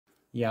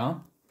Yeah.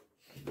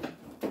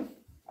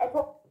 I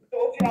probably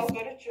told you I'll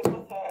go to gym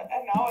with her,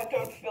 and now I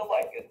don't feel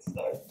like it,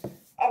 so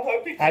I'm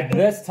hoping... At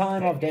this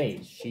time of day,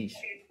 sheesh.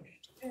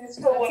 You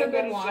still want That's to a go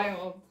bit to gym.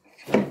 wild.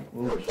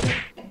 Ooh,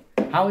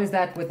 shit. How is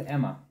that with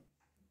Emma?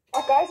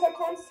 Guys, I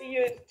can't see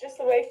you. Just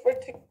wait for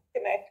it to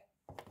connect.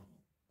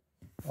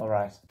 All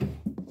right.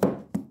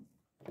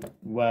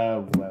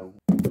 Whoa, whoa.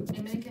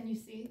 Emily, can you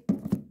see?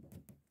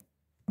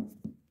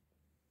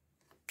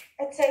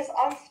 It says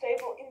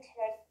unstable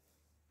internet.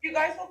 You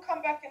guys will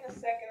come back in a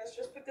second. It's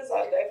just because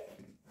I left.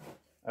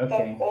 Okay.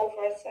 Don't call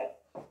for a sec.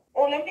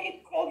 Or let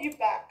me call you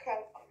back.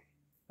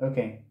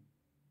 Okay.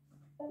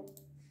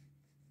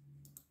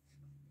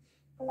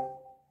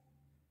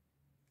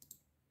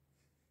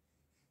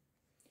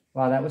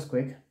 Wow, that was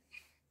quick.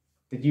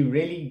 Did you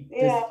really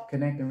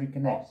disconnect and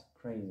reconnect?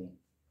 Crazy.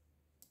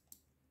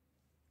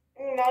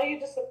 Now you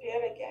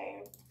disappeared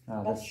again.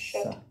 Oh, That's this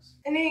shit. sucks.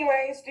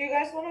 Anyways, do you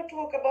guys want to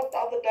talk about the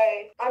other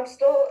day? I'm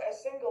still a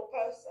single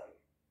person.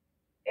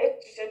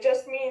 It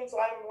just means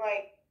I'm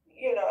like,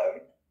 you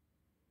know,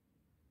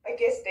 I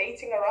guess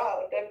dating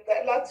around. And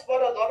that's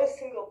what a lot of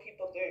single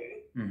people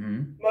do.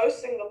 Mm-hmm.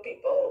 Most single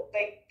people,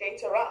 they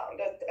date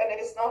around. And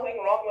there's nothing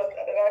wrong with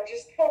it. And I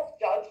just don't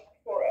judge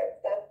for it.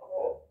 That's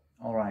all.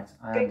 All right,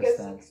 I because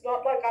understand. it's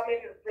not like I'm in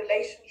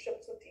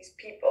relationships with these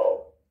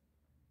people.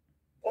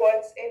 Or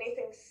it's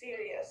anything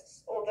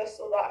serious, or this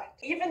or that.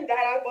 Even that,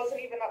 I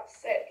wasn't even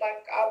upset.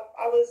 Like,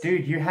 I was...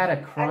 Dude, you had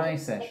a cry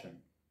session.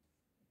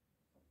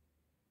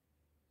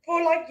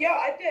 For like, yeah,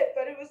 I did,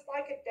 but it was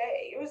like a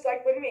day. It was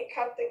like when we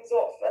cut things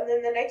off, and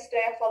then the next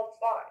day I felt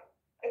fine.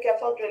 Like, I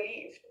felt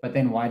relieved. But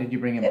then why did you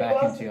bring him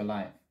back into your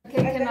life? Okay,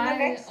 and can then the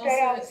next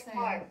day I was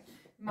fine.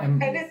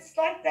 And it's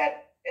like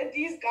that, and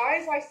these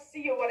guys I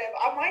see or whatever,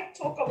 I might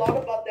talk a lot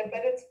about them,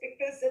 but it's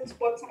because it's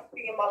what's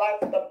happening in my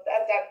life at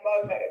that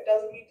moment. It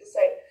doesn't mean to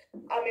say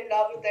I'm in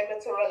love with them.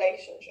 It's a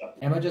relationship.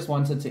 Emma just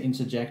wanted to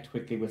interject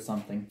quickly with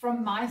something.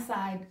 From my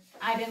side,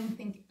 I didn't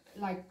think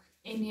like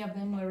any of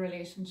them were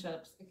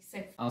relationships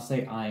except... I'll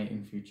say I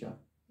in future.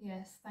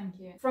 Yes, thank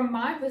you. From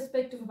my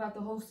perspective about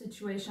the whole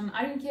situation,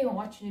 I didn't care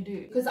what you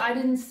do because I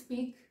didn't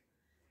speak.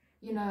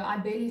 You know, I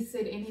barely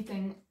said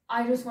anything.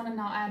 I just want to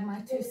now add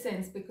my 2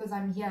 cents because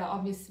I'm here.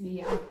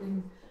 Obviously, I've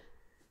been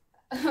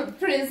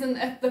present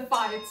at the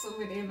fights or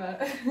whatever.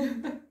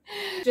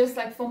 Just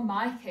like for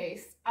my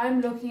case, I'm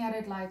looking at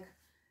it like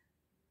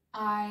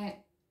my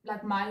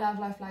love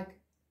life, like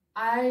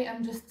I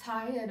am just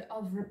tired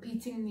of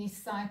repeating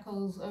these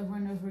cycles over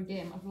and over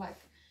again of like,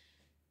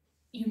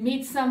 you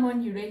meet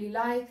someone, you really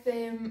like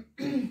them,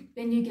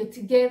 then you get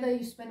together,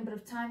 you spend a bit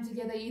of time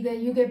together, either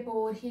you get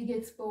bored, he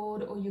gets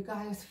bored, or you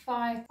guys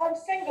fight. I'm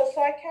single,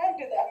 so I can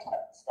do that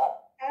type of stuff.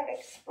 I can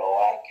explore,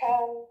 I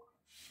can...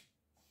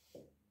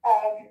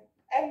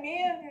 and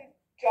me and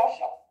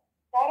Josh are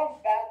not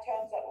on bad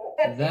terms at all.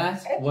 But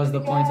that was the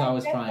point I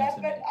was trying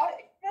to make. But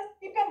just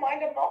keep in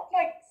mind, I'm not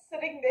like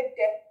sitting there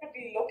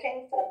desperately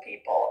looking for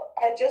people.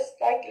 I just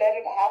like let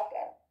it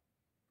happen.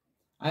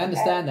 I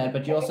understand that,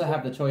 but you also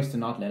have the choice to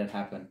not let it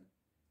happen.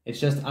 It's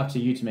just up to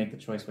you to make the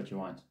choice what you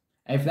want.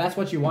 If that's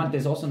what you want,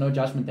 there's also no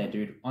judgment there,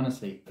 dude.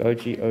 Honestly.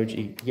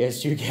 OG.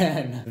 Yes, you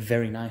can.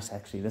 Very nice,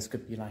 actually. This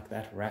could be like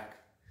that rack.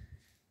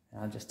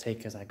 I'll just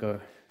take as I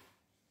go.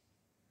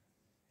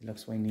 It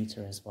looks way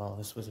neater as well.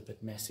 This was a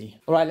bit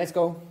messy. All right, let's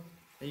go.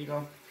 There you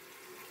go.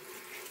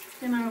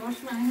 Can I wash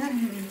my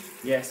hands?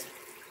 Yes.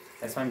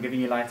 That's why I'm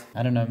giving you light.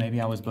 I don't know. Maybe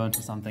I was burnt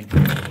or something.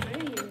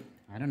 Really?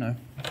 I don't know.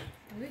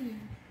 Really?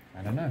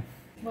 I don't know.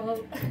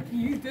 Well,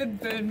 you did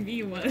burn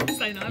me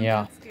once. I know.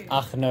 Yeah.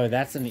 Ugh, no,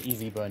 that's an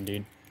easy burn,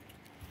 dude.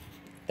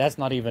 That's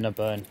not even a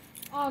burn.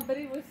 Oh, but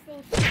it was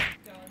still...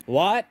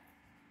 What?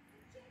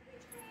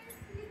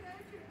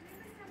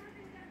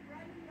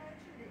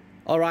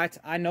 Alright,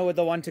 I know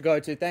the one to go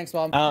to. Thanks,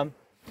 Mom.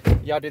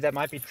 Yeah, dude, that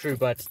might be true,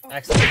 but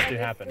accidents do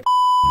happen.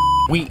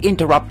 We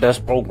interrupt this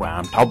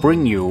program to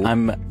bring you...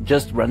 I'm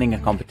just running a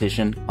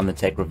competition on the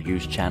Tech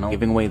Reviews channel,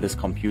 giving away this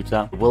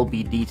computer. There will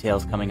be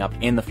details coming up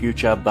in the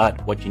future, but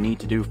what you need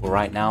to do for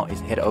right now is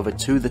head over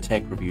to the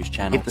Tech Reviews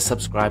channel, hit the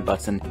subscribe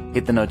button,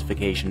 hit the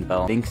notification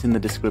bell. Links in the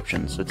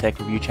description. So Tech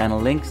Review channel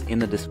links in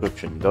the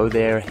description. Go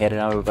there, head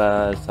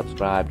over,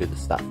 subscribe, do the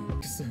stuff.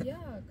 Yeah,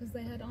 because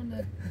they had on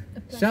a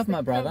plastic Shut up,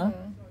 my brother.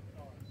 cover.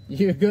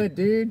 You're good,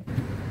 dude.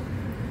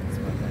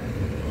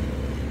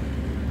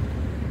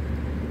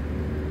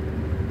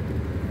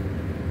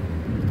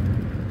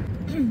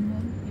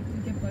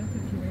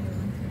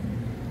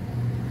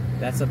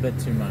 That's a bit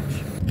too much.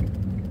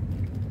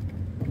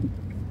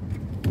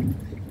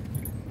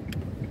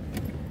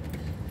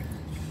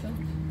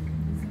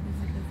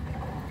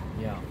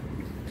 Yeah.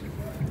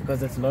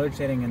 Because it's load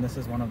shedding and this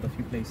is one of the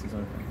few places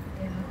open.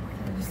 Yeah,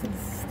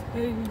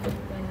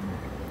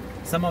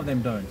 Some of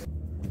them don't.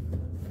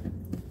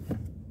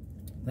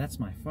 That's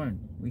my phone.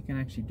 We can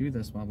actually do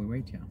this while we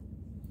wait here.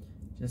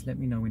 Just let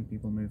me know when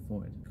people move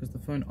forward. Because the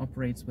phone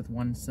operates with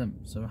one SIM.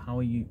 So how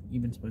are you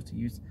even supposed to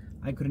use...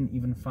 I couldn't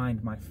even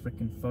find my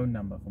freaking phone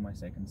number for my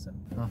second SIM.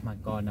 Oh my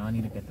god, now I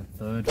need to get the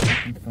third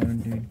freaking phone,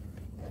 dude.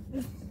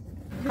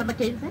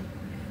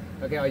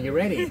 Okay, are you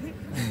ready?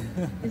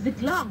 Is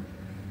it long?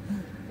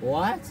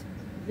 What?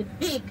 Is it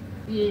big?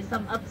 Yes,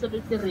 I'm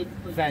absolutely ready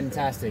for you.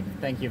 Fantastic.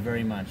 Thank you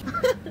very much.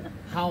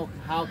 How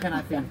can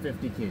I feed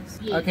 50 kids?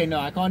 Yes. Okay, no,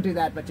 I can't do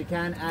that, but you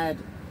can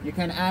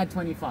add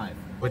 25.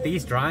 With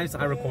these drives,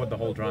 I record the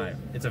whole drive.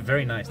 It's a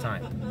very nice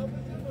time.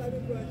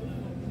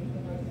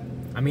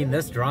 I mean,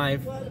 this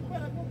drive,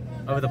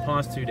 over the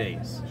past 2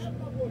 days,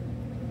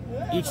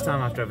 each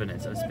time I've driven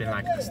it, it's been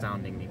like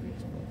astoundingly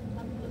beautiful.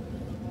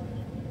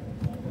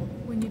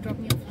 When you drop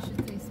me off, you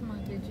should taste my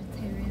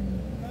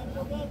vegetarian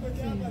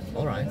food.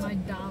 Alright. My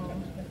dal.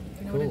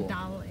 You know Cool. what a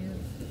dal is?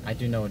 I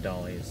do know what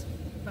dal is.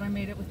 But I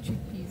made it with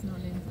chickpeas, not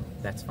lentils.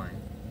 That's fine.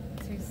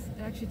 It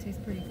actually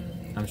tastes pretty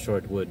good. Dude. I'm sure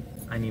it would.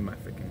 I need my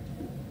freaking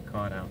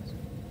card out.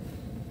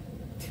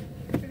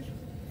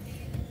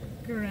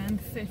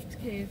 Grand Theft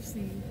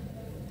KFC.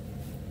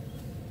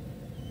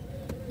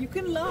 You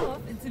can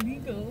laugh, it's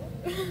illegal.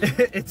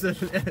 It's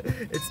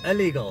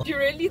illegal. Do you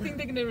really think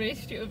they're gonna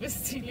arrest you over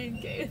stealing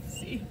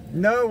KFC?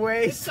 No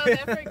way. It's South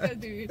Africa,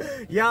 dude.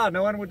 Yeah,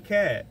 no one would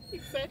care.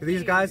 Exactly.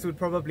 These guys would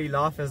probably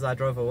laugh as I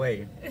drove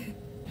away.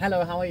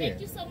 Hello, how are you?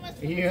 Thank you so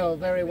much. You're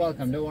very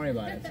welcome. Don't worry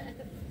about it.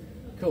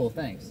 Cool,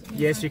 thanks.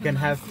 Yes, you can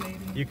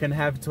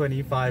have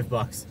 25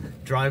 bucks.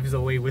 Drives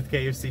away with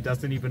KFC,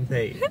 doesn't even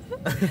pay.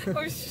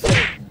 Oh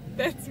shit.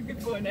 That's a good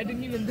point. I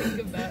didn't even think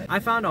of that. I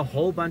found a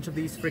whole bunch of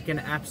these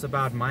freaking apps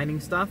about mining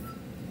stuff.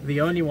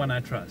 The only one I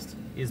trust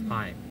is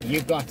Pi.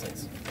 You got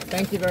it.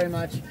 Thank you very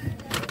much.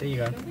 There you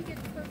go. Don't we get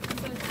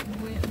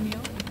a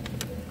meal?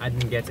 I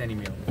didn't get any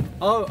meal.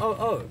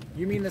 Oh,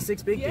 you mean the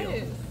 6 big Yes.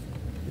 deal?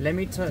 Let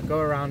me go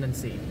around and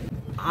see.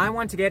 I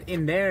want to get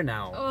in there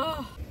now.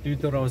 Oh.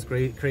 Dude thought I was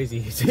crazy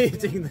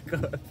hitting the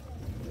curb.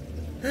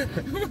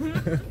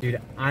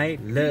 Dude, I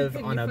live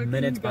on a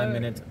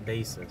minute-by-minute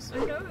basis. I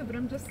know, but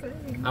I'm just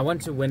saying. I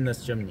want to win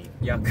this chimney.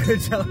 Yeah,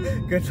 good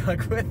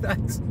luck with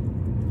that.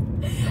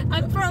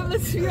 I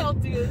promise you I'll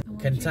do it.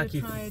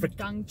 Kentucky frick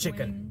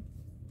chicken.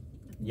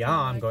 Yeah,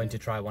 I'm going to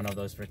try one of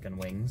those frickin'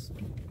 wings.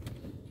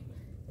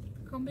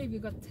 I can't believe you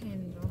got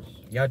 10, Josh.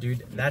 Yeah,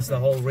 dude, that's the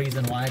whole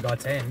reason why I got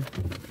 10.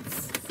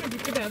 So you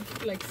could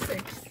have like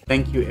 6.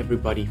 Thank you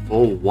everybody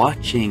for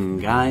watching.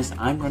 Guys,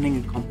 I'm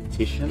running a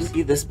competition.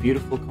 See this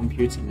beautiful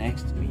computer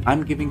next to me?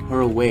 I'm giving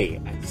her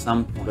away at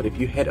some point. But if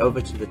you head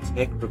over to the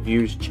Tech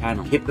Reviews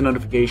channel, hit the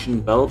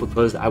notification bell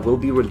because I will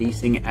be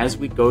releasing as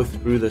we go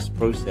through this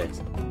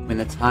process. When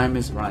the time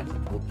is right,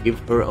 I'll give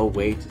her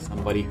away to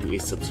somebody who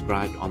is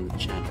subscribed on the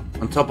channel.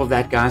 On top of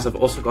that, guys, I've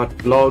also got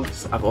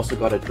vlogs. I've also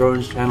got a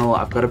drones channel.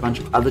 I've got a bunch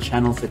of other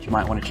channels that you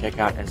might want to check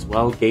out as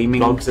well.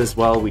 Gaming vlogs as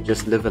well. We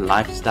just live a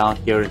lifestyle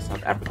here in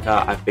South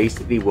Africa. I've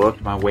basically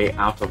worked my way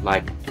out of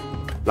like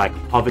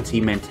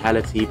poverty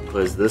mentality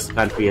because this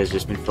country has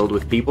just been filled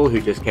with people who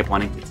just kept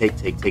wanting to take.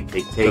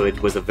 So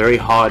it was a very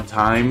hard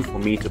time for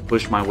me to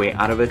push my way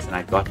out of it, and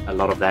I got a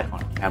lot of that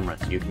on camera,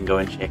 so you can go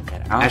and check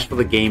that out. As for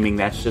the gaming,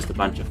 that's just a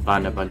bunch of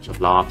fun, a bunch of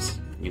laughs.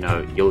 You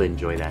know, you'll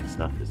enjoy that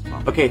stuff as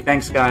well. Okay,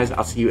 thanks guys.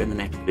 I'll see you in the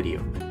next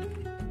video.